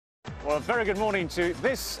Well, a very good morning to you.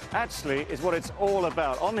 This actually is what it's all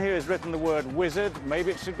about. On here is written the word wizard.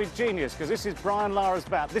 Maybe it should be genius, because this is Brian Lara's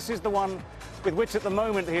bat. This is the one with which at the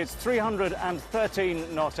moment he is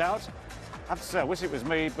 313 not out. I have to say, I wish it was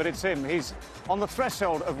me, but it's him. He's on the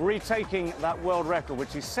threshold of retaking that world record,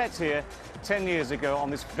 which he set here 10 years ago on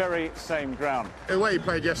this very same ground. The way he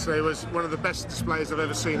played yesterday was one of the best displays I've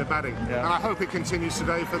ever seen of batting. Yeah. And I hope it continues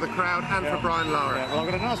today for the crowd and for Brian Lara. Yeah. Well,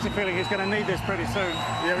 I've got a nasty feeling he's going to need this pretty soon.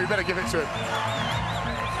 Yeah, we better give it to him.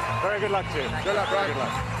 Very good luck to you. Good luck, Brian. Good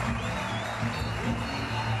luck.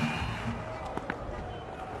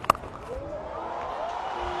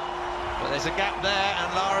 But there's a gap there,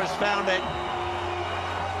 and Lara's found it.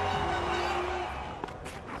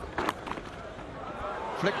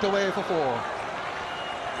 Flicked away for 4.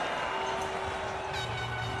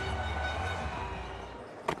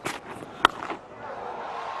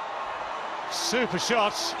 Super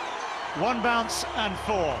shot. 1 bounce and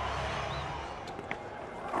 4.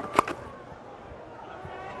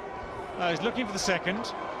 He's looking for the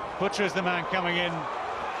second. Butcher is the man coming in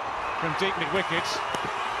from deep mid-wicket.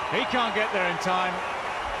 He can't get there in time.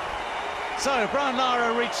 So Brian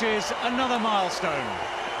Lara reaches another milestone.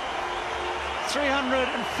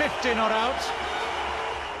 350 not out.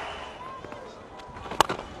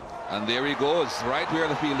 And there he goes, right where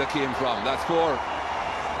the fielder came from. That's 4.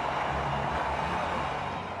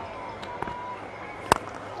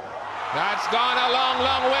 That's gone a long,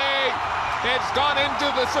 long way. It's gone into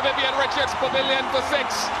the Sir Vivian Richards Pavilion for 6.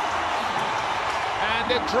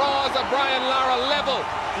 And it draws a Brian Lara level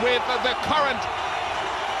with the current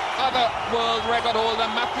other world record holder,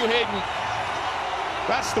 Matthew Hayden.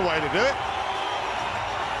 That's the way to do it.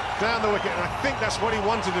 Down the wicket, and I think that's what he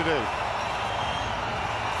wanted to do.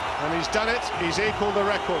 And he's done it. He's equalled the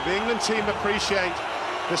record. The England team appreciate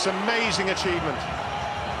this amazing achievement.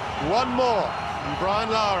 One more, and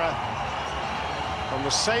Brian Lara, on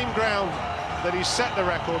the same ground that he set the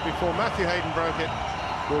record before Matthew Hayden broke it,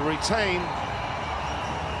 will retain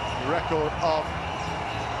the record of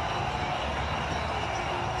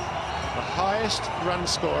the highest run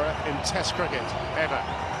scorer in Test cricket ever.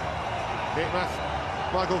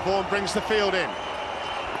 Michael Vaughan brings the field in.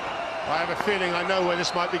 I have a feeling I know where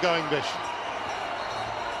this might be going, Bish.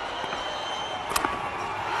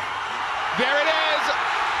 There it is.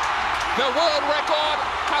 The world record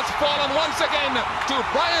has fallen once again to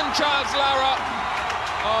Brian Charles Lara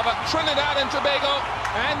of Trinidad and Tobago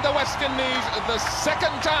and the West Indies, the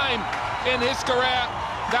second time in his career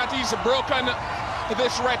that he's broken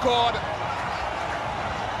this record.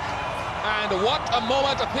 And what a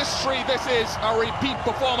moment of history this is, a repeat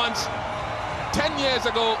performance. 10 years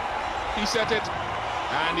ago he set it,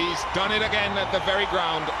 and he's done it again at the very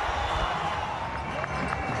ground.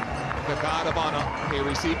 The card of honour, he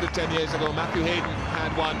received it 10 years ago. Matthew Hayden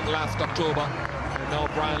had one last October, and now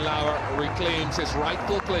Brian Lara reclaims his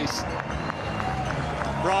rightful place.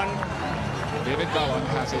 Brian. David Bowen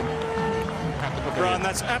has him at the pavilion. Brian,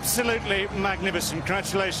 that's absolutely magnificent.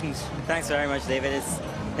 Congratulations. Thanks very much, David.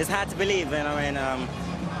 It's hard to believe, and I mean,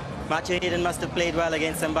 Matthew Hayden must have played well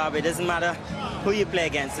against Zimbabwe. It doesn't matter who you play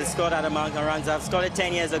against. He scored that amount of runs. I've scored it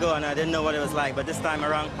 10 years ago, and I didn't know what it was like. But this time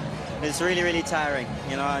around, it's really, really tiring,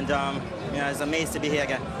 you know. And you know, it's amazed to be here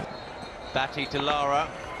again. Batty to Lara.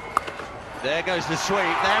 There goes the sweep.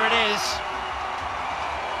 There it is.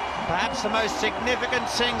 Perhaps the most significant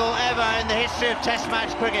single ever in the history of Test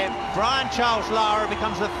match cricket. Brian Charles Lara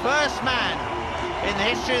becomes the first man in the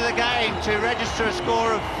history of the game to register a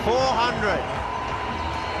score of 400.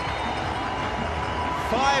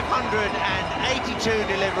 582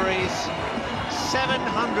 deliveries,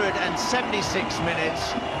 776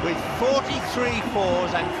 minutes, with 43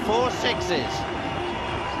 fours and 4 sixes.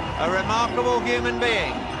 A remarkable human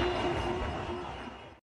being.